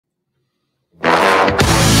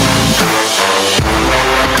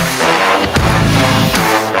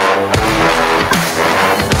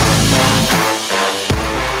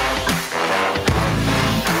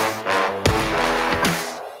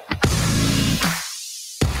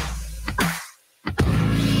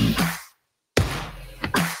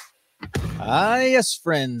Yes,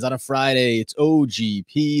 friends, on a Friday, it's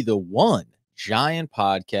OGP, the One Giant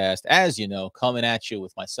Podcast, as you know, coming at you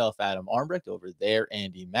with myself, Adam Armbrecht, over there,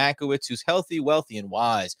 Andy Mackiewicz, who's healthy, wealthy, and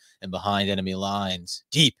wise, and behind enemy lines,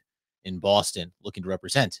 deep in Boston, looking to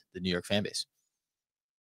represent the New York fan base.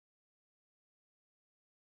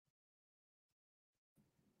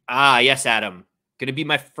 Yes, Adam. Going to be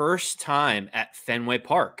my first time at Fenway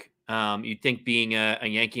Park. You'd think being a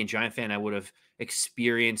Yankee and Giant fan, I would have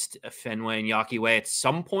experienced a Fenway and Yawkey Way at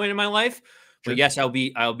some point in my life. Sure. But yes, I'll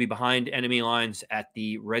be behind enemy lines at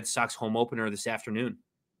the Red Sox home opener this afternoon.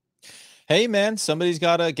 Hey, man, somebody's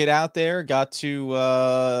got to get out there, got to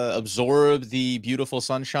absorb the beautiful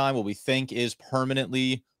sunshine, what we think is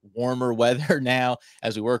permanently warmer weather now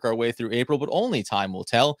as we work our way through April, but only time will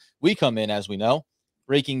tell. We come in, as we know,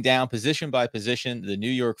 breaking down position by position the New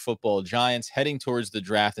York Football Giants, heading towards the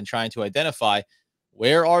draft and trying to identify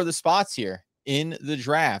where are the spots here in the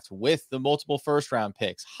draft with the multiple first-round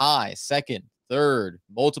picks, high, second, third,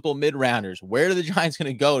 multiple mid-rounders. Where are the Giants going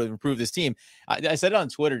to go to improve this team? I said it on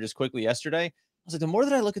Twitter just quickly yesterday. I was like, the more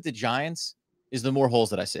that I look at the Giants is the more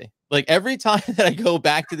holes that I see. Like, every time that I go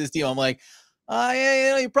back to this team, I'm like,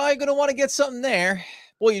 yeah, you're probably going to want to get something there.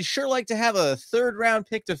 Boy, you'd sure like to have a third-round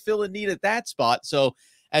pick to fill a need at that spot. So,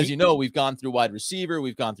 as you know, we've gone through wide receiver,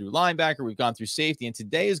 we've gone through linebacker, we've gone through safety, and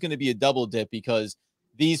today is going to be a double dip because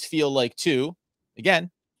these feel like two,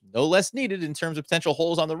 again, no less needed in terms of potential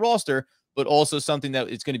holes on the roster, but also something that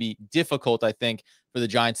it's going to be difficult, I think, for the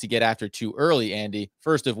Giants to get after too early, Andy.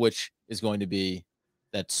 First of which is going to be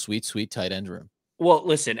that sweet, sweet tight end room. Well,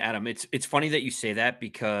 listen, Adam, it's funny that you say that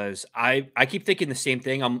because I keep thinking the same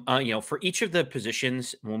thing. I'm for each of the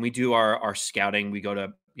positions, when we do our scouting, we go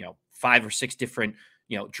to 5 or 6 different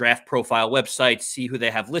draft profile websites, see who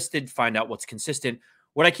they have listed, find out what's consistent.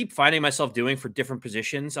 What I keep finding myself doing for different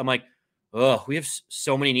positions, I'm like, oh, we have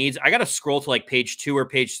so many needs. I got to scroll to like page 2 or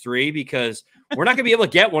page 3 because we're not going to be able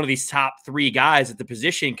to get one of these top 3 guys at the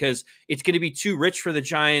position because it's going to be too rich for the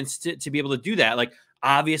Giants to be able to do that. Like,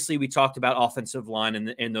 obviously, we talked about offensive line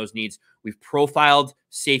and those needs. We've profiled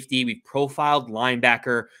safety. We've profiled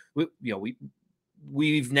linebacker.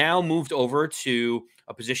 We've now moved over to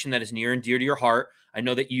a position that is near and dear to your heart. I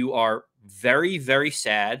know that you are very, very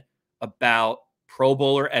sad about Pro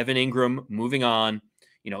Bowler Evan Engram moving on.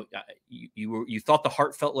 You thought the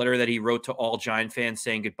heartfelt letter that he wrote to all Giant fans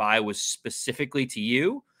saying goodbye was specifically to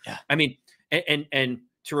you. Yeah. I mean, and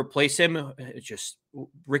to replace him, just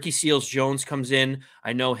Ricky Seals-Jones comes in.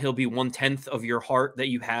 I know he'll be 1/10 of your heart that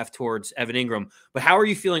you have towards Evan Engram. But how are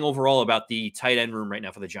you feeling overall about the tight end room right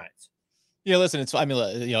now for the Giants? Yeah, listen,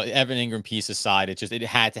 Evan Engram piece aside, it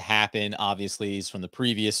had to happen. Obviously, he's from the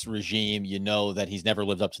previous regime. You know that he's never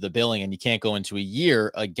lived up to the billing, and you can't go into a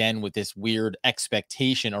year again with this weird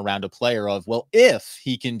expectation around a player of, well, if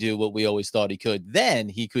he can do what we always thought he could, then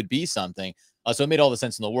he could be something. So it made all the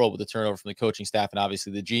sense in the world with the turnover from the coaching staff and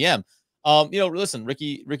obviously the GM. Listen,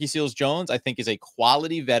 Ricky Seals-Jones, I think, is a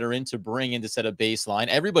quality veteran to bring in to set a baseline.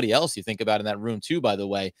 Everybody else you think about in that room too, by the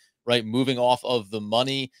way, right? Moving off of the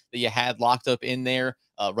money that you had locked up in there.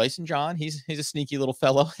 Rice and John, he's a sneaky little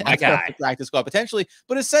fellow. My guy. Practice squad potentially,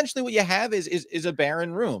 but essentially what you have is a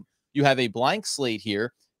barren room. You have a blank slate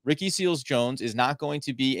here. Ricky Seals-Jones is not going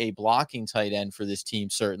to be a blocking tight end for this team.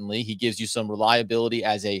 Certainly, he gives you some reliability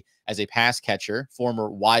as a pass catcher, former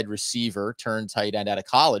wide receiver turned tight end out of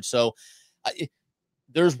college. So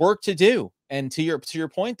there's work to do. And to your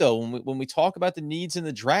point, though, when we talk about the needs in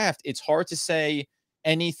the draft, it's hard to say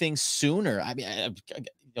anything sooner. I mean,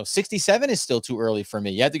 67 is still too early for me.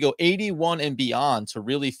 You have to go 81 and beyond to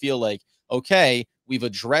really feel like, okay, we've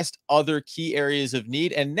addressed other key areas of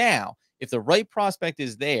need. And now, if the right prospect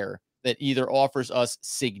is there that either offers us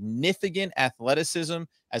significant athleticism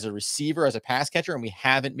as a receiver, as a pass catcher, and we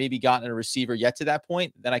haven't maybe gotten a receiver yet to that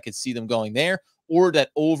point, then I could see them going there. Or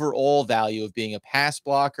that overall value of being a pass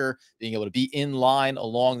blocker, being able to be in line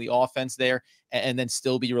along the offense there, and then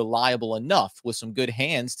still be reliable enough with some good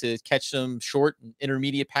hands to catch some short and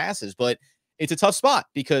intermediate passes. But it's a tough spot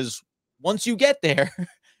because once you get there,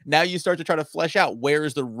 now you start to try to flesh out where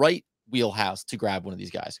is the right wheelhouse to grab one of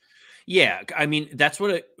these guys. Yeah, I mean, that's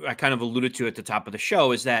what I kind of alluded to at the top of the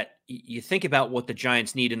show is that you think about what the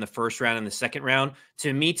Giants need in the first round and the second round.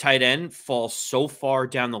 To me, tight end falls so far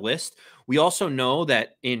down the list. We also know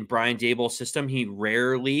that in Brian Daboll's system, he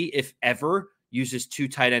rarely, if ever, uses 2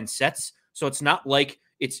 tight end sets. So it's not like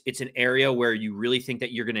it's an area where you really think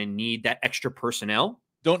that you're going to need that extra personnel.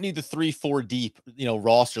 Don't need the 3-4 deep,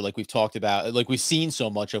 roster like we've talked about, like we've seen so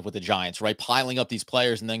much of with the Giants, right? Piling up these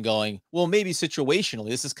players and then going, well, maybe situationally.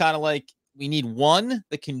 This is kind of like We need one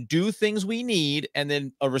that can do things we need, and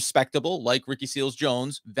then a respectable, like Ricky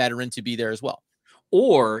Seals-Jones, veteran to be there as well.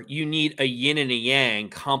 Or you need a yin and a yang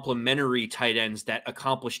complementary tight ends that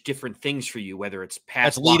accomplish different things for you, whether it's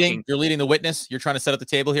pass That's leading. blocking. You're leading the witness. You're trying to set up the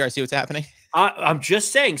table here. I see what's happening. I'm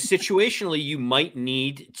just saying, situationally, you might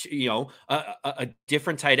need to, a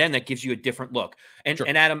different tight end that gives you a different look. And Sure.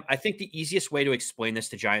 and Adam, I think the easiest way to explain this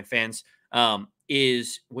to Giant fans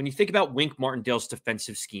is when you think about Wink Martindale's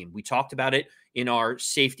defensive scheme. We talked about it in our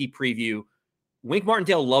safety preview. Wink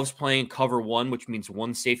Martindale loves playing cover one, which means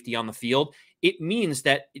one safety on the field. It means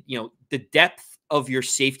that, the depth of your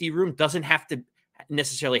safety room doesn't have to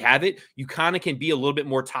necessarily have it. You kind of can be a little bit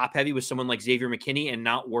more top heavy with someone like Xavier McKinney and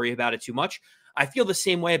not worry about it too much. I feel the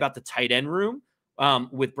same way about the tight end room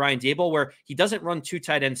with Brian Daboll, where he doesn't run two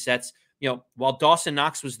tight end sets. While Dawson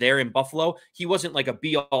Knox was there in Buffalo, he wasn't like a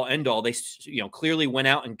be all end all. They, clearly went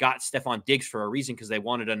out and got Stephon Diggs for a reason because they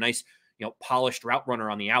wanted a nice, polished route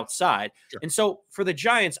runner on the outside. Sure. And so for the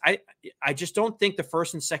Giants, I just don't think the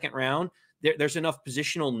first and second round, there's enough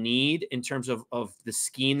positional need in terms of the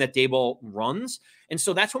scheme that Daboll runs. And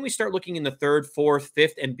so that's when we start looking in the third, fourth,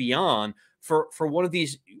 fifth, and beyond for one of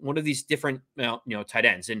these different, tight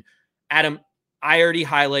ends. And Adam, I already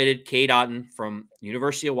highlighted Cade Otton from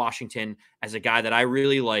University of Washington as a guy that I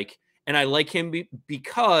really like. And I like him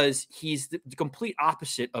because he's the complete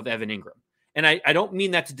opposite of Evan Engram. And I don't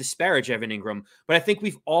mean that to disparage Evan Engram, but I think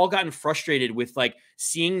we've all gotten frustrated with like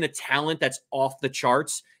seeing the talent that's off the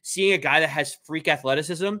charts, seeing a guy that has freak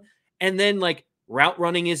athleticism, and then like route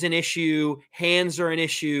running is an issue, hands are an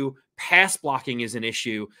issue, pass blocking is an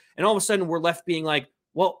issue. And all of a sudden we're left being like,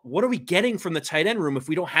 well, what are we getting from the tight end room if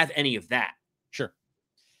we don't have any of that? Sure.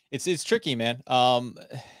 It's tricky, man.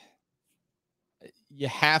 You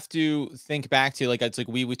have to think back to it's like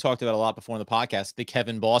we talked about a lot before in the podcast, the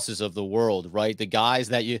Kevin Bosses of the world, right? The guys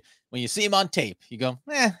that when you see them on tape, you go,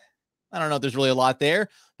 I don't know if there's really a lot there,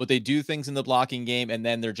 but they do things in the blocking game, and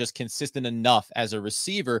then they're just consistent enough as a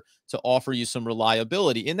receiver to offer you some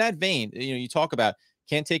reliability. In that vein, you talk about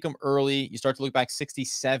can't take them early. You start to look back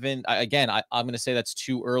 67. I'm going to say that's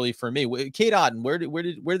too early for me. Cade Otton, where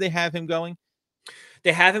did they have him going?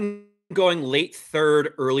 They have him going late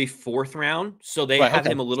third, early fourth round. So they have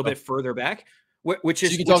him a little bit further back, which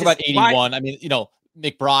is, you can talk about 81. I mean,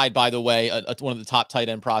 McBride, by the way, one of the top tight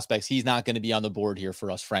end prospects. He's not going to be on the board here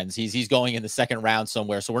for us friends. He's going in the second round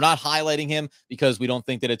somewhere. So we're not highlighting him because we don't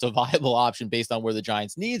think that it's a viable option based on where the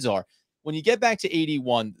Giants' needs are. When you get back to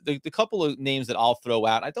 81, the couple of names that I'll throw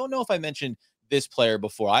out, I don't know if I mentioned this player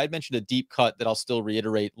before. I had mentioned a deep cut that I'll still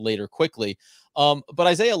reiterate later quickly. But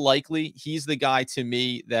Isaiah Likely, he's the guy to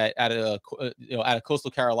me that out of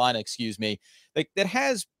Coastal Carolina, that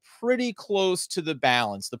has pretty close to the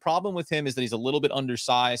balance. The problem with him is that he's a little bit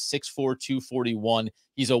undersized, 6'4", 241.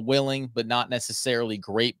 He's a willing, but not necessarily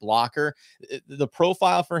great blocker. The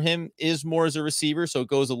profile for him is more as a receiver, so it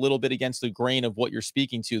goes a little bit against the grain of what you're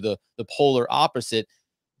speaking to, the polar opposite.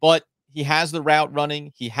 But he has the route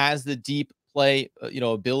running. He has the deep play,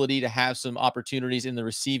 ability to have some opportunities in the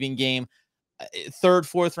receiving game. Third,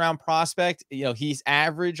 fourth round prospect, he's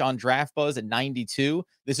average on Draft Buzz at 92.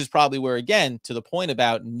 This is probably where, again, to the point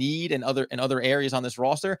about need and other areas on this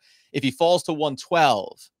roster, if he falls to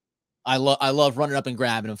 112, I love running up and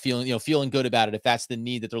grabbing him, feeling good about it if that's the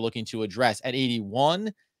need that they're looking to address. At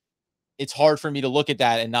 81, it's hard for me to look at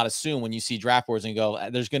that and not assume when you see draft boards and go,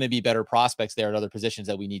 there's going to be better prospects there at other positions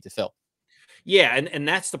that we need to fill. Yeah, and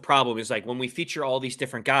that's the problem is like when we feature all these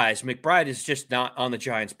different guys, McBride is just not on the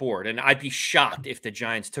Giants board. And I'd be shocked if the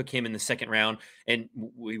Giants took him in the second round, and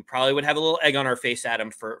we probably would have a little egg on our face at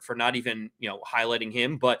him for not even, highlighting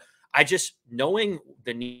him. But I just, knowing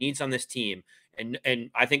the needs on this team, and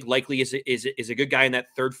I think Likely is a good guy in that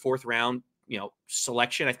third, fourth round,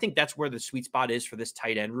 selection. I think that's where the sweet spot is for this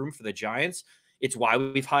tight end room for the Giants. It's why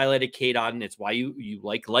we've highlighted Cade Otton. It's why you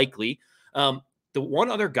like Likely. The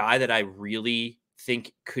one other guy that I really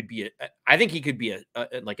think could be I think he could be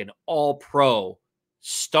like an all-pro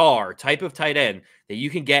star type of tight end that you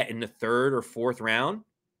can get in the third or fourth round.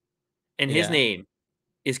 And his name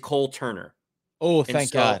is Cole Turner. Oh,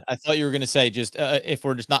 thank God. I thought you were going to say just if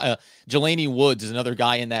we're just not Jelani Woods is another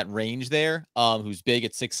guy in that range there who's big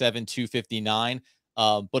at 6'7", 259.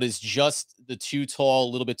 But is just the too tall,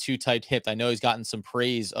 a little bit too tight hipped. I know he's gotten some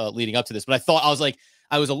praise leading up to this, but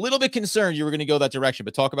I was a little bit concerned you were going to go that direction,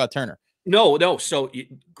 but talk about Turner. No. So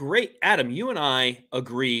great. Adam, you and I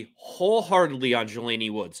agree wholeheartedly on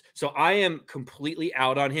Jelani Woods. So I am completely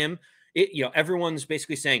out on him. Everyone's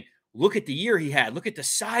basically saying, look at the year he had. Look at the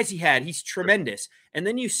size he had. He's tremendous. And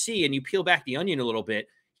then you see, and you peel back the onion a little bit,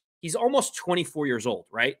 he's almost 24 years old,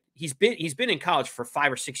 right? He's been in college for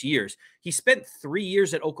 5 or 6 years. He spent 3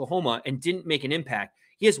 years at Oklahoma and didn't make an impact.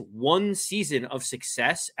 He has 1 season of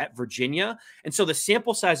success at Virginia. And so the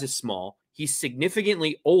sample size is small. He's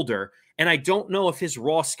significantly older. And I don't know if his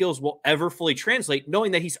raw skills will ever fully translate,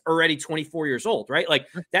 knowing that he's already 24 years old, right? Like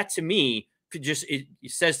that to me, it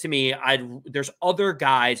says to me, there's other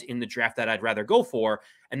guys in the draft that I'd rather go for.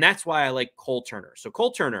 And that's why I like Cole Turner. So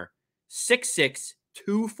Cole Turner, 6'6",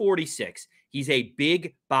 246. He's a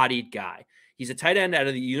big bodied guy. He's a tight end out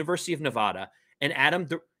of the University of Nevada. And Adam,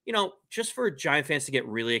 just for Giant fans to get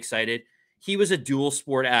really excited, he was a dual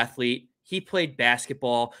sport athlete. He played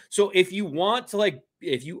basketball. So if you want to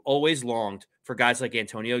if you always longed for guys like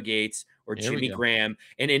Antonio Gates or Jimmy Graham,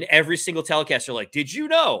 and in every single telecast, you're like, did you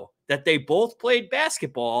know that they both played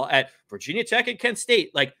basketball at Virginia Tech and Kent State?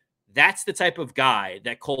 Like, that's the type of guy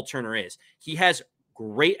that Cole Turner is. He has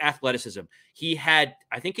great athleticism. I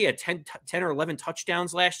think he had 10 or 11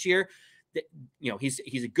 touchdowns last year.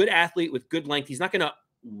 He's a good athlete with good length. He's not going to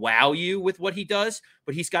wow you with what he does,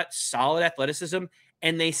 but he's got solid athleticism.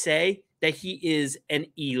 And they say that he is an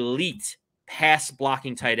elite pass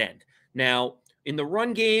blocking tight end. Now, in the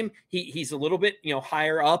run game, he's a little bit,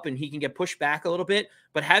 higher up and he can get pushed back a little bit.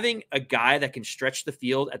 But having a guy that can stretch the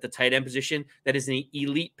field at the tight end position that is an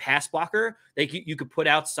elite pass blocker that you could put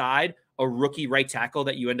outside a rookie right tackle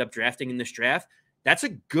that you end up drafting in this draft, that's a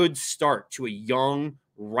good start to a young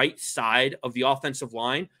right side of the offensive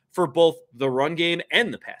line for both the run game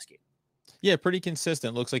and the pass game. Yeah, pretty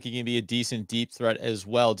consistent. Looks like he can be a decent deep threat as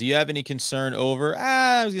well. Do you have any concern over,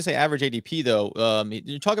 I was going to say average ADP, though?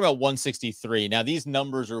 You're talking about 163. Now, these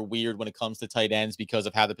numbers are weird when it comes to tight ends because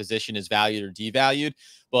of how the position is valued or devalued.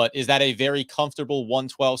 But is that a very comfortable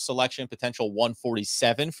 112 selection, potential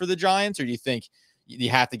 147 for the Giants? Or do you think you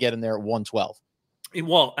have to get in there at 112?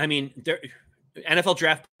 Well, I mean, NFL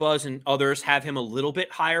Draft Buzz and others have him a little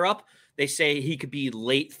bit higher up. They say he could be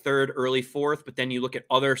late 3rd, early 4th, but then you look at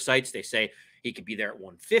other sites, they say he could be there at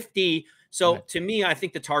 150. So to me, I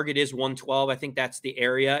think the target is 112. I think that's the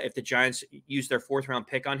area. If the Giants use their 4th round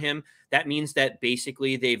pick on him, that means that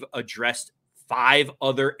basically they've addressed 5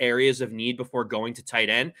 other areas of need before going to tight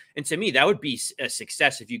end. And to me, that would be a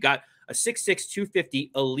success. If you got a 6'6",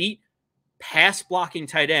 250 elite pass blocking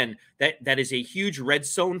tight end that is a huge red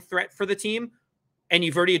zone threat for the team, and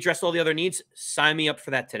you've already addressed all the other needs, sign me up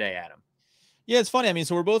for that today, Adam. Yeah, it's funny. I mean,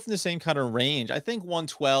 so we're both in the same kind of range. I think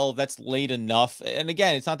 112, that's late enough. And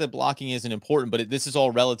again, it's not that blocking isn't important, but this is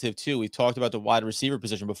all relative too. We've talked about the wide receiver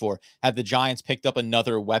position before. Have the Giants picked up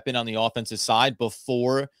another weapon on the offensive side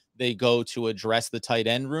before they go to address the tight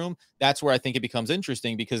end room? That's where I think it becomes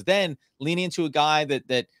interesting, because then leaning into a guy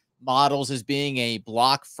that models as being a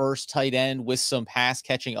block first tight end with some pass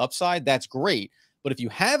catching upside, that's great. But if you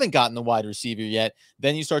haven't gotten the wide receiver yet,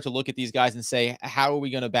 then you start to look at these guys and say, how are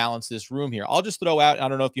we going to balance this room here? I'll just throw out, I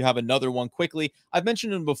don't know if you have another one quickly. I've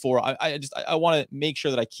mentioned him before. I want to make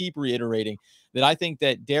sure that I keep reiterating that I think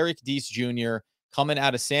that Derek Deese Jr. coming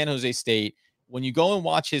out of San Jose State, when you go and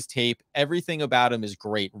watch his tape, everything about him is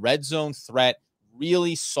great. Red zone threat,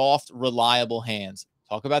 really soft, reliable hands.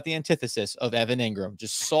 Talk about the antithesis of Evan Engram.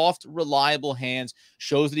 Just soft, reliable hands,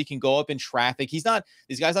 shows that he can go up in traffic.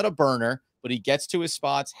 This guy's not a burner, but he gets to his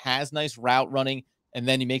spots, has nice route running, and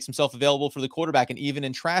then he makes himself available for the quarterback, and even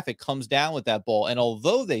in traffic comes down with that ball. And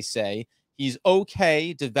although they say he's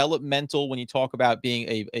okay, developmental when you talk about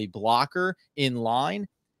being a blocker in line,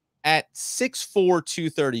 at 6'4",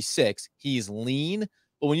 236, he's lean.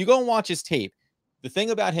 But when you go and watch his tape, the thing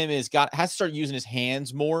about him is has to start using his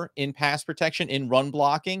hands more in pass protection, in run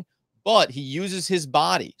blocking, but he uses his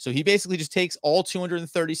body. So he basically just takes all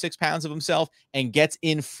 236 pounds of himself and gets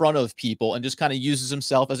in front of people and just kind of uses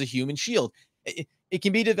himself as a human shield. It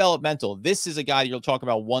can be developmental. This is a guy you'll talk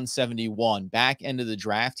about 171 back end of the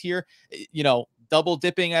draft here. Double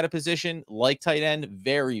dipping at a position like tight end,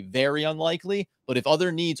 very, very unlikely. But if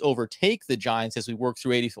other needs overtake the Giants as we work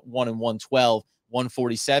through 81 and 112,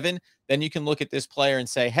 147, then you can look at this player and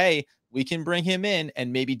say, hey, we can bring him in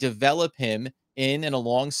and maybe develop him in and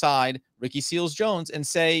alongside Ricky Seals-Jones and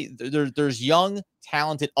say there's young,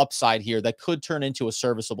 talented upside here that could turn into a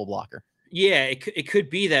serviceable blocker. Yeah, it could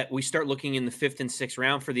be that we start looking in the 5th and 6th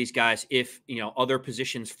round for these guys if, other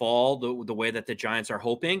positions fall the way that the Giants are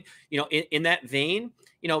hoping. In that vein,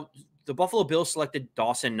 the Buffalo Bills selected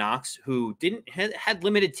Dawson Knox, who had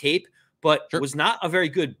limited tape, but was not a very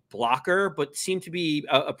good blocker, but seemed to be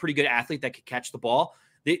a pretty good athlete that could catch the ball.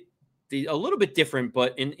 A little bit different,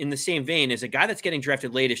 but in the same vein, is a guy that's getting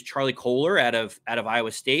drafted late is Charlie Kohler out of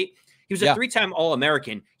Iowa State. He was a 3-time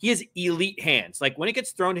All-American. He has elite hands. Like when it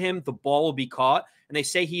gets thrown to him, the ball will be caught. And they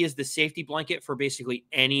say he is the safety blanket for basically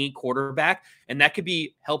any quarterback. And that could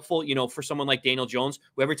be helpful, you know, for someone like Daniel Jones,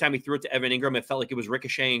 who every time he threw it to Evan Engram, it felt like it was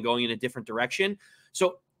ricocheting and going in a different direction.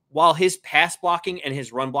 So while his pass blocking and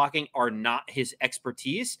his run blocking are not his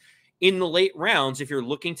expertise, in the late rounds, if you're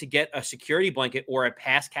looking to get a security blanket or a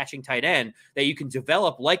pass catching tight end that you can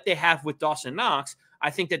develop like they have with Dawson Knox, I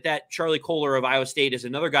think that Charlie Kolar of Iowa State is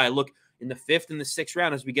another guy. Look, in the 5th and the 6th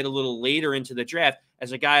round, as we get a little later into the draft,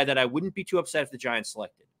 as a guy that I wouldn't be too upset if the Giants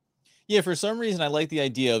selected. Yeah, for some reason, I like the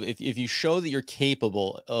idea of if you show that you're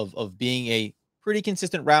capable of being a pretty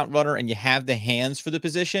consistent route runner and you have the hands for the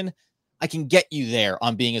position, I can get you there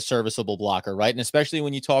on being a serviceable blocker, right? And especially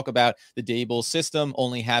when you talk about the Dable system,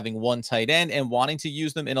 only having one tight end and wanting to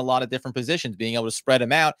use them in a lot of different positions, being able to spread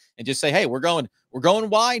them out and just say, hey, we're going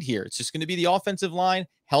wide here. It's just going to be the offensive line,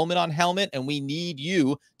 helmet on helmet, and we need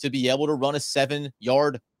you to be able to run a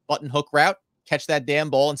 7-yard button hook route, catch that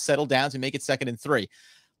damn ball, and settle down to make it 2nd and 3.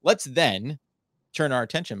 Let's then turn our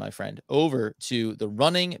attention, my friend, over to the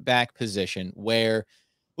running back position where,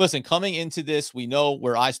 listen, coming into this, we know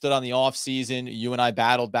where I stood on the offseason. You and I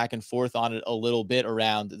battled back and forth on it a little bit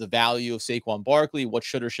around the value of Saquon Barkley, what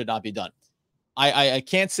should or should not be done. I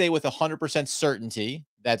can't say with 100% certainty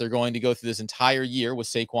that they're going to go through this entire year with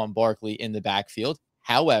Saquon Barkley in the backfield.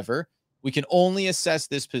 However, we can only assess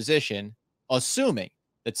this position assuming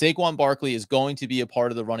that Saquon Barkley is going to be a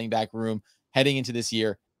part of the running back room heading into this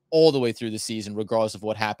year all the way through the season, regardless of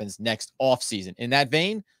what happens next offseason. In that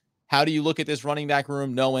vein, how do you look at this running back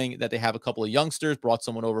room knowing that they have a couple of youngsters, brought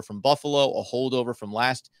someone over from Buffalo, a holdover from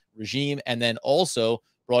last regime, and then also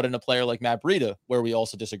brought in a player like Matt Brieda, where we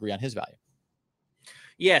also disagree on his value?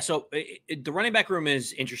 Yeah, so the running back room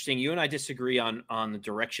is interesting. You and I disagree on the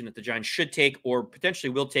direction that the Giants should take or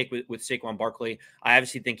potentially will take with Saquon Barkley. I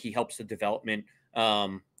obviously think he helps the development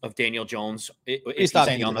of Daniel Jones. Please stop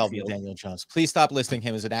saying developing Daniel Jones. Please stop listing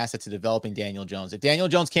him as an asset to developing Daniel Jones. If Daniel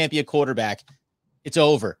Jones can't be a quarterback, it's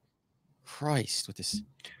over. Christ, with this.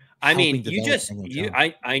 I mean,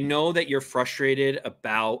 I know that you're frustrated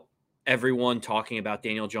about everyone talking about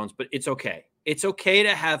Daniel Jones, but it's okay. It's okay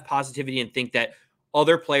to have positivity and think that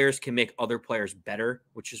other players can make other players better,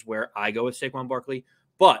 which is where I go with Saquon Barkley.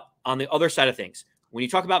 But on the other side of things, when you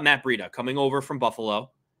talk about Matt Brieda coming over from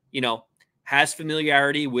Buffalo, you know, has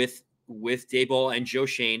familiarity with Daboll and Joe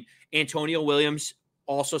Schoen. Antonio Williams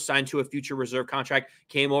also signed to a future reserve contract,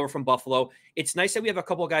 came over from Buffalo. It's nice that we have a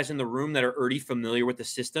couple of guys in the room that are already familiar with the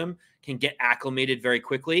system, can get acclimated very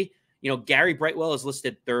quickly. You know, Gary Brightwell is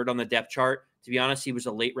listed 3rd on the depth chart. To be honest, he was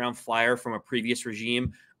a late round flyer from a previous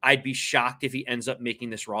regime. I'd be shocked if he ends up making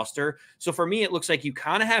this roster. So for me, it looks like you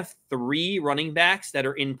kind of have 3 running backs that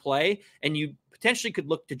are in play, and you potentially could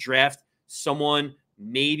look to draft someone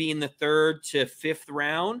maybe in the 3rd to 5th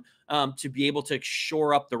round to be able to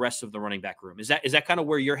shore up the rest of the running back room. Is that kind of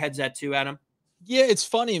where your head's at too, Adam? Yeah, it's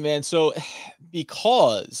funny, man. So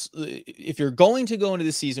because if you're going to go into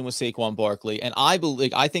the season with Saquon Barkley, and I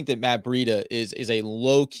think that Matt Brieda is a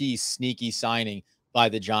low-key, sneaky signing by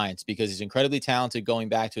the Giants because he's incredibly talented going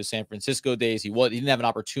back to his San Francisco days. He didn't have an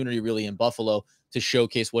opportunity really in Buffalo to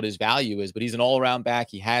showcase what his value is, but he's an all-around back.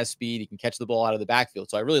 He has speed. He can catch the ball out of the backfield.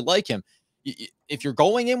 So I really like him. If you're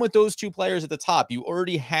going in with those 2 players at the top, you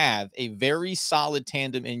already have a very solid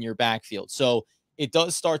tandem in your backfield. So it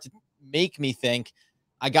does start to make me think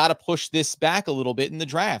I got to push this back a little bit in the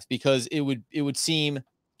draft because it would seem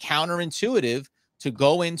counterintuitive to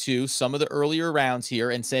go into some of the earlier rounds here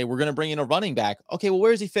and say, we're going to bring in a running back. Okay, well,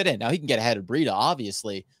 where does he fit in? Now he can get ahead of Brieda,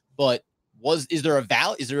 obviously, but is there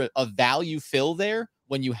a value fill there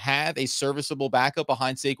when you have a serviceable backup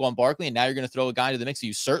behind Saquon Barkley, and now you're going to throw a guy to the mix that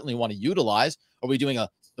you certainly want to utilize? Are we doing a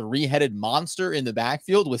 3-headed monster in the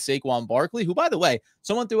backfield with Saquon Barkley, who, by the way,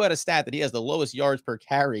 someone threw out a stat that he has the lowest yards per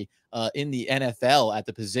carry in the NFL at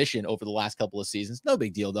the position over the last couple of seasons. No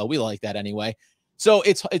big deal, though. We like that anyway. So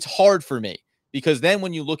it's hard for me because then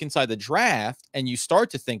when you look inside the draft and you start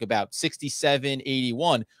to think about 67,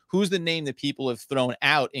 81, who's the name that people have thrown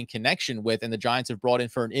out in connection with and the Giants have brought in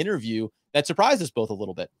for an interview that surprised us both a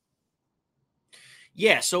little bit?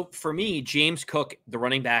 Yeah, so for me, James Cook, the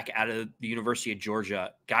running back out of the University of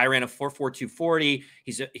Georgia, guy ran a 4.42 40.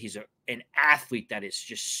 He's an athlete that is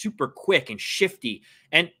just super quick and shifty,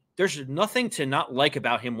 and there's nothing to not like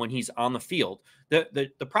about him when he's on the field.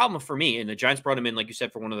 The problem for me, and the Giants brought him in, like you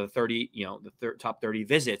said, for one of the 30, top 30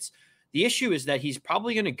 visits. The issue is that he's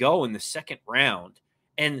probably going to go in the 2nd round,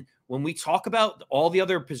 and when we talk about all the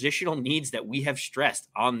other positional needs that we have stressed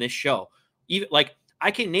on this show, even like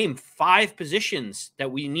I can name 5 positions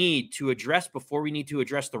that we need to address before we need to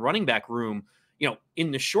address the running back room.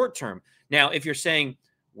 in the short term. Now, if you're saying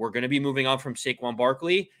we're going to be moving on from Saquon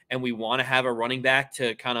Barkley and we want to have a running back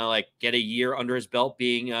to kind of like get a year under his belt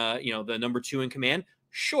being, the number 2 in command,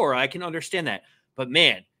 sure, I can understand that. But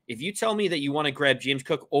man, if you tell me that you want to grab James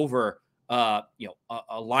Cook over, a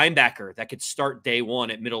linebacker that could start day one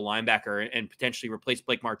at middle linebacker and potentially replace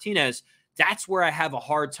Blake Martinez, that's where I have a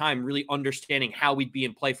hard time really understanding how we'd be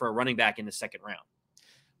in play for a running back in the second round.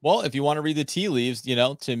 Well, if you want to read the tea leaves,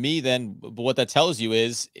 to me, then what that tells you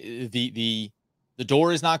is the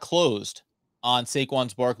door is not closed on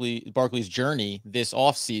Saquon's Barkley's journey this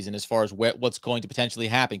offseason as far as what's going to potentially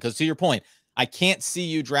happen. Because to your point, I can't see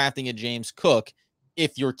you drafting a James Cook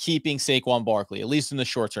if you're keeping Saquon Barkley, at least in the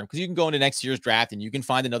short term, because you can go into next year's draft and you can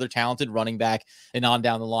find another talented running back, and on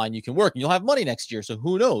down the line you can work and you'll have money next year. So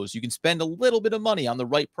who knows? You can spend a little bit of money on the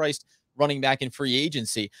right priced running back in free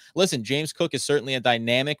agency. Listen, James Cook is certainly a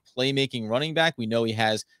dynamic playmaking running back. We know he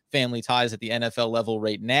has family ties at the NFL level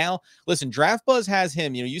right now. Listen, Draft Buzz has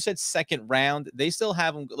him, you said second round. They still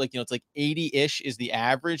have him like, it's like 80-ish is the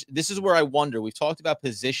average. This is where I wonder. We've talked about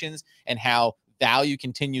positions and how value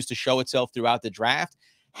continues to show itself throughout the draft.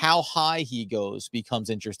 How high he goes becomes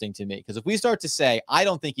interesting to me, because if we start to say, I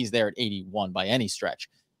don't think he's there at 81 by any stretch.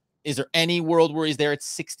 Is there any world where he's there at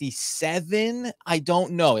 67? I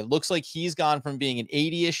don't know. It looks like he's gone from being an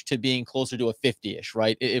 80-ish to being closer to a 50-ish,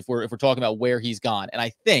 right? If we're talking about where he's gone. And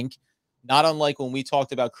I think, not unlike when we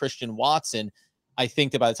talked about Christian Watson, I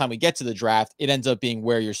think that by the time we get to the draft, it ends up being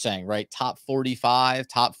where you're saying, right? Top 45,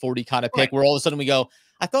 top 40 kind of pick, right, where all of a sudden we go,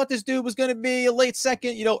 I thought this dude was going to be a late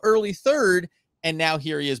second, early third, and now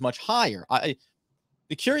here he is much higher.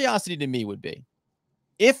 The curiosity to me would be,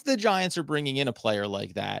 if the Giants are bringing in a player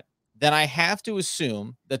like that, then I have to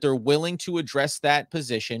assume that they're willing to address that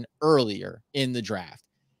position earlier in the draft.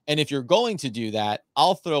 And if you're going to do that,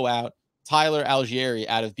 I'll throw out Tyler Algieri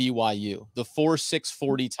out of BYU, the 4.6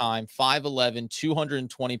 40 time, 5'11",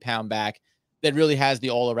 220-pound back that really has the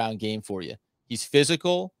all-around game for you. He's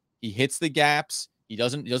physical. He hits the gaps. He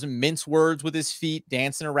doesn't mince words with his feet,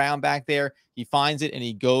 dancing around back there. He finds it and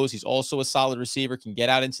he goes. He's also a solid receiver, can get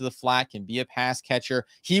out into the flat, can be a pass catcher.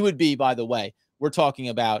 He would be, by the way, we're talking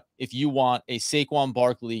about if you want a Saquon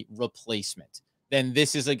Barkley replacement, then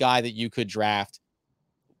this is a guy that you could draft.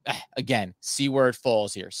 Again, see where it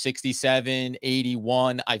falls here. 67,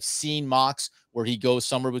 81. I've seen mocks where he goes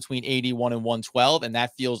somewhere between 81 and 112, and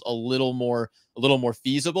that feels a little more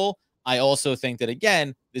feasible. I also think that,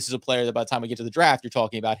 again, this is a player that by the time we get to the draft, you're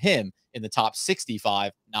talking about him in the top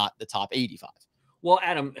 65, not the top 85. Well,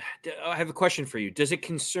 Adam, I have a question for you. Does it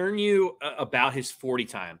concern you about his 40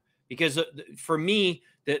 time? Because for me,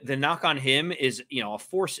 the knock on him is, a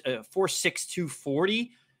 4.6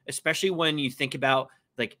 240, especially when you think about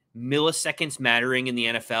like milliseconds mattering in the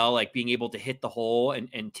NFL, like being able to hit the hole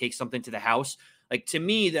and take something to the house. Like, to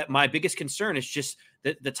me, that my biggest concern is just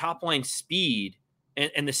the top line speed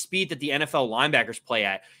and the speed that the NFL linebackers play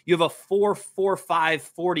at. You have a 4.45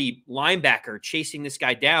 40 linebacker chasing this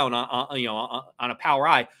guy down on a power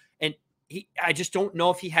eye. And I just don't know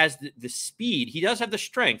if he has the speed. He does have the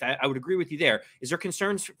strength. I would agree with you there. Is there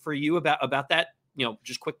concerns for you about that,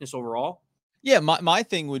 just quickness overall? Yeah, my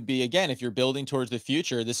thing would be, again, if you're building towards the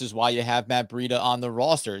future, this is why you have Matt Brieda on the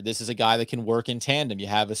roster. This is a guy that can work in tandem. You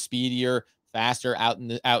have a speedier, faster, out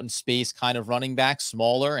in space kind of running back,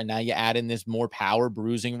 smaller, and now you add in this more power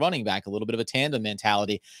bruising running back, a little bit of a tandem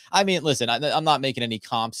mentality. I mean, listen, I'm not making any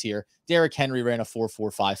comps here. Derrick Henry ran a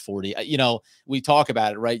 4.45 40. We talk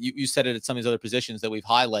about it, right? You said it at some of these other positions that we've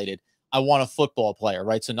highlighted. I want a football player,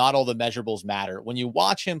 right? So not all the measurables matter. When you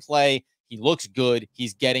watch him play, he looks good.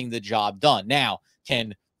 He's getting the job done. Now,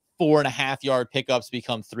 can 4.5-yard pickups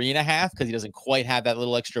become 3.5 because he doesn't quite have that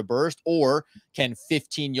little extra burst? Or can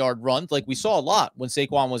 15-yard runs, like we saw a lot when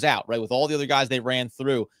Saquon was out, right? With all the other guys they ran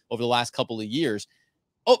through over the last couple of years,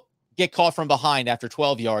 get caught from behind after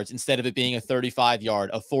 12 yards instead of it being a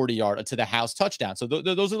 35-yard, a 40-yard, a to the house touchdown. So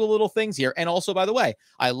those are the little things here. And also, by the way,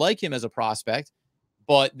 I like him as a prospect,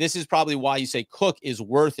 but this is probably why you say Cook is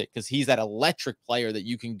worth it, because he's that electric player that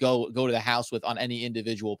you can go to the house with on any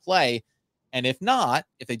individual play. And if not,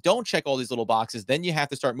 if they don't check all these little boxes, then you have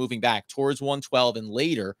to start moving back towards 112 and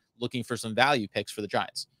later looking for some value picks for the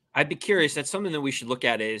Giants. I'd be curious. That's something that we should look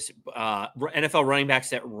at is NFL running backs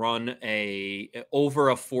that run over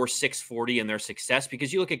a 4.6 40 in their success,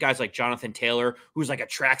 because you look at guys like Jonathan Taylor, who's like a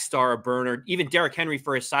track star, a burner. Even Derrick Henry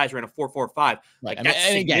for his size ran a 4.45. Right. Like, that's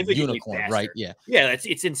significantly unicorn, faster. Right? Yeah. Yeah,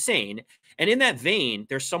 it's insane. And in that vein,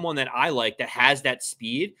 there's someone that I like that has that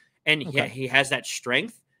speed and he has that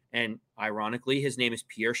strength. And ironically, his name is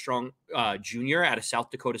Pierre Strong Jr. out of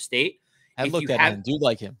South Dakota State. I looked at him. Do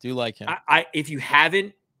like him. If you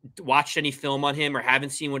haven't watched any film on him or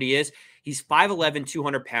haven't seen what he is, he's 5'11",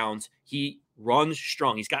 200 pounds. He runs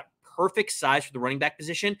strong. He's got perfect size for the running back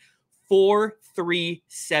position,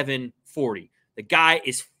 4.37 40. The guy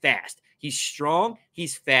is fast. He's strong,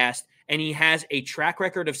 he's fast, and he has a track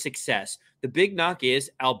record of success. The big knock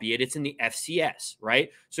is, albeit it's in the FCS,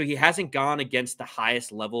 right? So he hasn't gone against the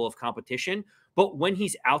highest level of competition, but when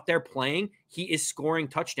he's out there playing, he is scoring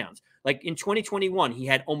touchdowns. Like in 2021, he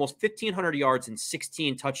had almost 1,500 yards and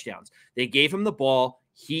 16 touchdowns. They gave him the ball.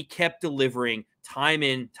 He kept delivering time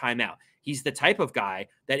in, time out. He's the type of guy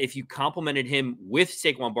that if you complimented him with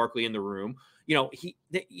Saquon Barkley in the room, you know,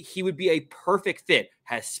 he would be a perfect fit.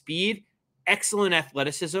 Has speed, excellent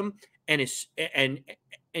athleticism, and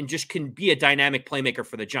just can be a dynamic playmaker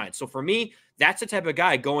for the Giants. So for me, that's the type of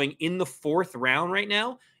guy going in the 4th round right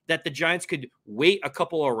now that the Giants could wait a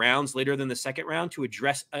couple of rounds later than the 2nd round to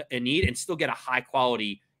address a need and still get a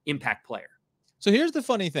high-quality impact player. So here's the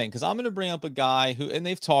funny thing, because I'm going to bring up a guy who, and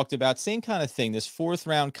they've talked about same kind of thing, this 4th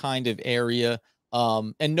round kind of area,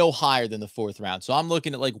 and no higher than the 4th round. So I'm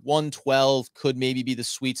looking at like 112 could maybe be the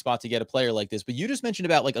sweet spot to get a player like this. But you just mentioned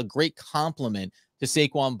about like a great compliment to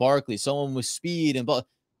Saquon Barkley, someone with speed, and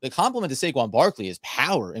the compliment to Saquon Barkley is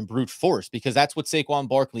power and brute force, because that's what Saquon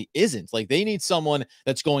Barkley isn't. Like, they need someone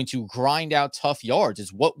that's going to grind out tough yards,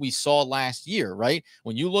 is what we saw last year, right?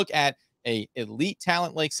 When you look at a elite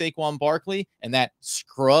talent like Saquon Barkley and that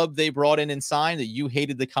scrub they brought in and signed that you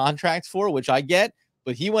hated the contract for, which I get,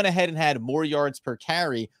 but he went ahead and had more yards per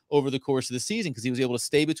carry over the course of the season because he was able to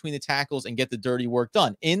stay between the tackles and get the dirty work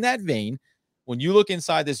done. In that vein, when you look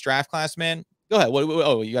inside this draft class, man, go ahead.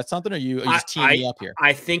 Oh, you got something, or are you just teeing me up here?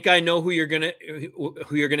 I think I know who you're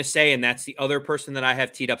gonna say, and that's the other person that I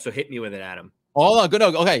have teed up. So hit me with it, Adam. Oh, good.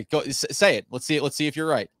 Okay, go say it. Let's see it. Let's see if you're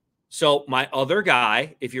right. So my other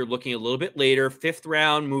guy, if you're looking a little bit later, 5th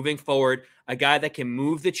round, moving forward, a guy that can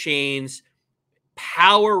move the chains,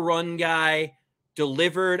 power run guy,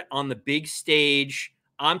 delivered on the big stage.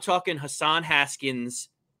 I'm talking Hassan Haskins,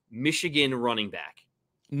 Michigan running back.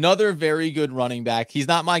 Another very good running back. He's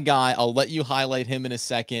not my guy. I'll let you highlight him in a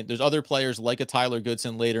second. There's other players like a Tyler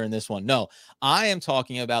Goodson later in this one. No, I am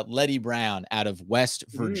talking about Leddie Brown out of West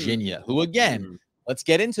Virginia, who, again, let's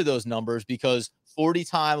get into those numbers, because 40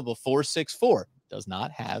 time of a 4.64 does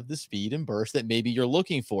not have the speed and burst that maybe you're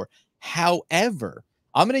looking for. However,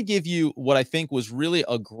 I'm going to give you what I think was really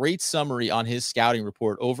a great summary on his scouting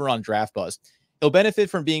report over on DraftBuzz. He'll benefit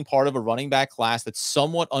from being part of a running back class that's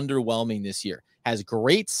somewhat underwhelming this year. Has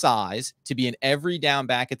great size to be an every down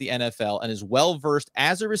back at the NFL, and is well-versed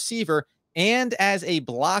as a receiver and as a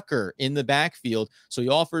blocker in the backfield. So he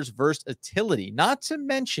offers versatility. Not to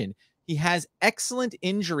mention, he has excellent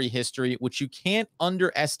injury history, which you can't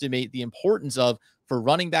underestimate the importance of for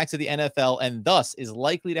running backs of the NFL, and thus is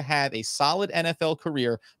likely to have a solid NFL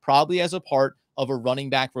career, probably as a part of a running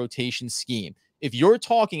back rotation scheme. If you're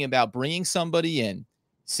talking about bringing somebody in,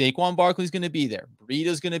 Saquon Barkley's going to be there.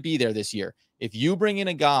 Brieda's going to be there this year. If you bring in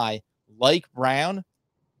a guy like Brown,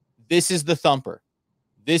 this is the thumper.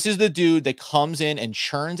 This is the dude that comes in and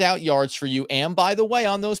churns out yards for you. And by the way,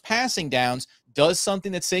 on those passing downs, does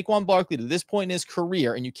something that Saquon Barkley to this point in his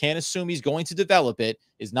career, and you can't assume he's going to develop it,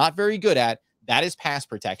 is not very good at. That is pass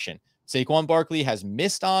protection. Saquon Barkley has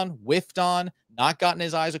missed on, whiffed on, not gotten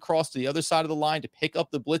his eyes across to the other side of the line to pick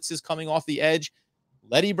up the blitzes coming off the edge.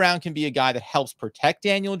 Leddie Brown can be a guy that helps protect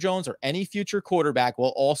Daniel Jones or any future quarterback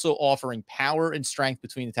while also offering power and strength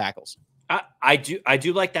between the tackles. I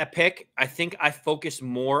do like that pick. I think I focus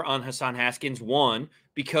more on Hassan Haskins, one,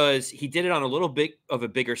 because he did it on a little bit of a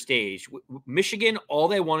bigger stage. Michigan, all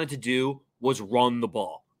they wanted to do was run the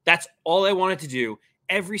ball. That's all they wanted to do.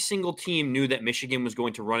 Every single team knew that Michigan was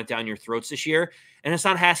going to run it down your throats this year, and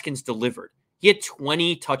Hassan Haskins delivered. He had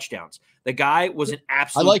 20 touchdowns. The guy was an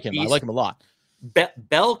absolute I like him. beast. I like him a lot.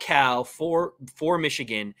 Bell cow for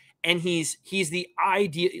Michigan, and he's the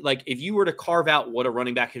ideal. Like, if you were to carve out what a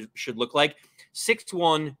running back should look like,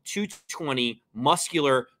 6'1", 220,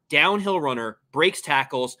 muscular, downhill runner, breaks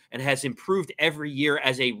tackles, and has improved every year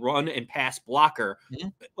as a run and pass blocker. Mm-hmm.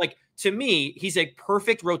 Like, to me, he's a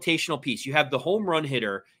perfect rotational piece. You have the home run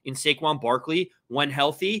hitter in Saquon Barkley when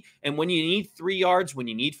healthy, and when you need 3 yards, when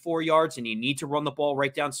you need 4 yards, and you need to run the ball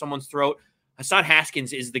right down someone's throat, Hassan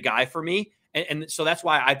Haskins is the guy for me. And so that's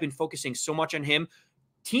why I've been focusing so much on him.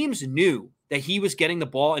 Teams knew that he was getting the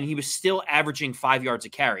ball, and he was still averaging 5 yards a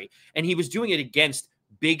carry, and he was doing it against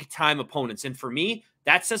big-time opponents. And for me,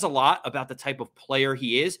 that says a lot about the type of player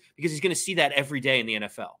he is, because he's going to see that every day in the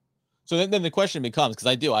NFL. So then the question becomes, because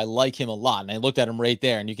I like him a lot, and I looked at him right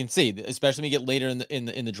there, and you can see, especially when you get later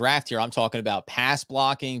in the draft here, I'm talking about pass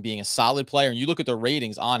blocking, being a solid player, and you look at the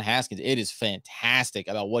ratings on Haskins, it is fantastic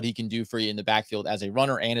about what he can do for you in the backfield as a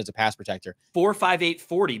runner and as a pass protector. 4.58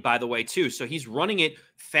 40, by the way, too. So he's running it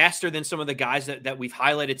faster than some of the guys that we've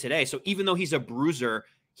highlighted today. So even though he's a bruiser,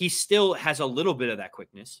 he still has a little bit of that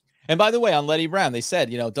quickness. And by the way, on Leddie Brown, they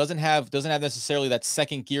said, doesn't have necessarily that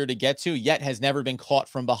second gear to get to, yet has never been caught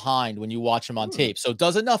from behind when you watch him on tape. So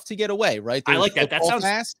does enough to get away, right? I like that. That sounds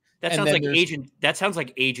fast. That sounds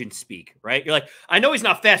like agent speak, right? You're like, I know he's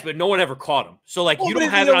not fast, but no one ever caught him. So like, you don't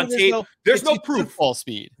have it on tape. There's no proof. Ball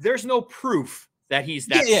speed. There's no proof that he's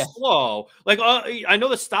that slow. Like, I know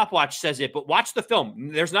the stopwatch says it, but watch the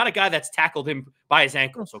film. There's not a guy that's tackled him by his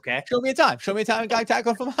ankles. Okay. Show me a time. Show me a time a guy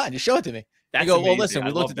tackled from behind. Just show it to me. That's you go, amazing. Well, listen,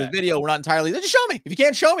 we looked at the video. We're not entirely. Just show me. If you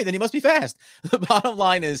can't show me, then he must be fast. The bottom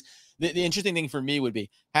line is the interesting thing for me would be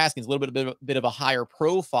Haskins, a little bit of a higher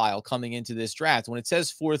profile coming into this draft. When it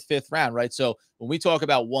says 4th, 5th round, right? So when we talk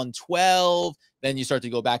about 112, then you start to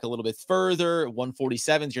go back a little bit further.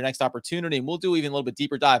 147 is your next opportunity, and we'll do even a little bit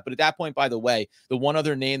deeper dive. But at that point, by the way, the one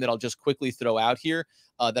other name that I'll just quickly throw out here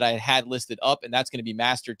that I had listed up, and that's going to be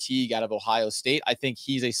Master Teague out of Ohio State. I think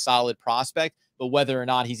he's a solid prospect, but whether or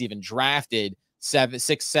not he's even drafted 6th,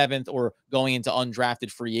 7th, or going into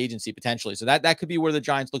undrafted free agency potentially. So that could be where the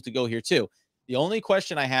Giants look to go here too. The only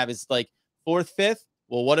question I have is like 4th, 5th.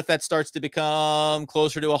 Well, what if that starts to become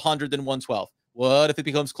closer to 100 than 112? What if it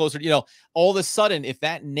becomes closer to, all of a sudden, if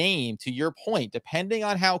that name, to your point, depending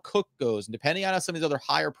on how Cook goes and depending on how some of these other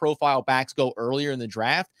higher profile backs go earlier in the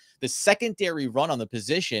draft, the secondary run on the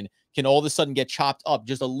position can all of a sudden get chopped up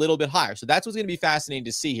just a little bit higher. So that's what's going to be fascinating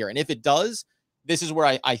to see here. And if it does, this is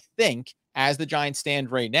where I think, as the Giants stand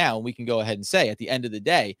right now, and we can go ahead and say at the end of the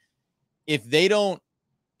day, if they don't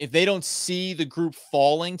see the group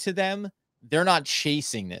falling to them, they're not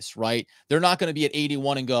chasing this, right? They're not going to be at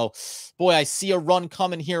 81 and go, boy, I see a run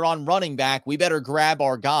coming here on running back. We better grab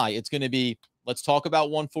our guy. It's going to be, let's talk about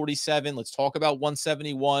 147. Let's talk about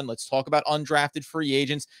 171. Let's talk about undrafted free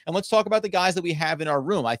agents. And let's talk about the guys that we have in our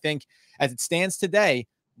room. I think as it stands today,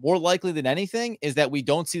 more likely than anything is that we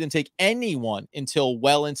don't see them take anyone until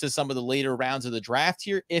well into some of the later rounds of the draft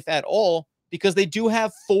here, if at all, because they do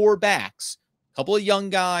have 4 backs, a couple of young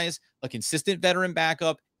guys, a consistent veteran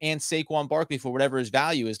backup, and Saquon Barkley for whatever his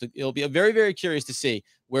value is. It'll be very, very curious to see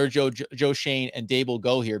where Joe Schoen and Dable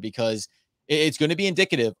go here, because it's going to be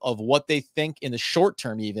indicative of what they think in the short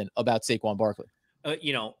term, even about Saquon Barkley. At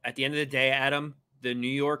the end of the day, Adam, the New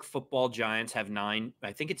York Football Giants have 9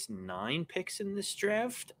 picks in this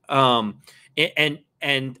draft. And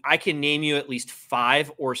I can name you at least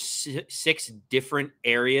 5 or 6 different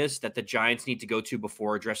areas that the Giants need to go to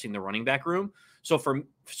before addressing the running back room. So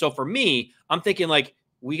for me, I'm thinking like,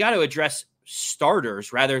 we got to address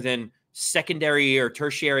starters rather than secondary or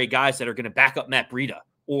tertiary guys that are going to back up Matt Brieda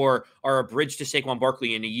or are a bridge to Saquon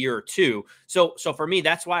Barkley in a year or two. So for me,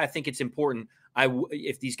 that's why I think it's important.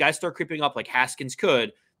 If these guys start creeping up like Haskins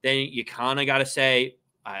could, then you kind of got to say,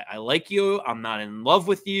 I like you, I'm not in love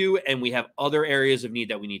with you, and we have other areas of need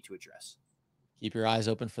that we need to address. Keep your eyes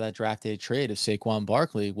open for that draft day trade of Saquon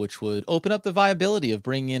Barkley, which would open up the viability of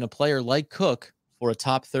bringing in a player like Cook for a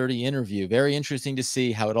top 30 interview. Very interesting to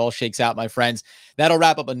see how it all shakes out, my friends. That'll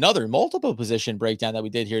wrap up another multiple position breakdown that we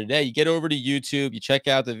did here today. You get over to YouTube, you check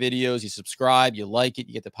out the videos, you subscribe, you like it,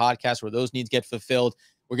 you get the podcast where those needs get fulfilled.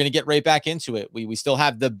 We're going to get right back into it. We still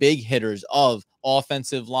have the big hitters of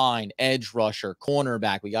offensive line, edge rusher,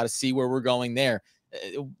 cornerback. We got to see where we're going there.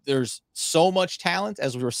 There's so much talent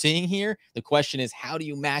as we were seeing here. The question is, how do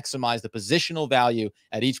you maximize the positional value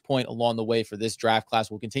at each point along the way for this draft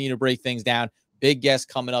class? We'll continue to break things down. Big guest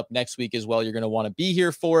coming up next week as well. You're going to want to be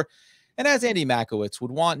here for. And as Andy Mackiewicz would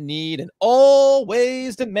want, need, and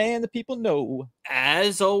always demand that people know.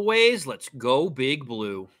 As always, let's go Big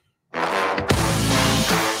Blue.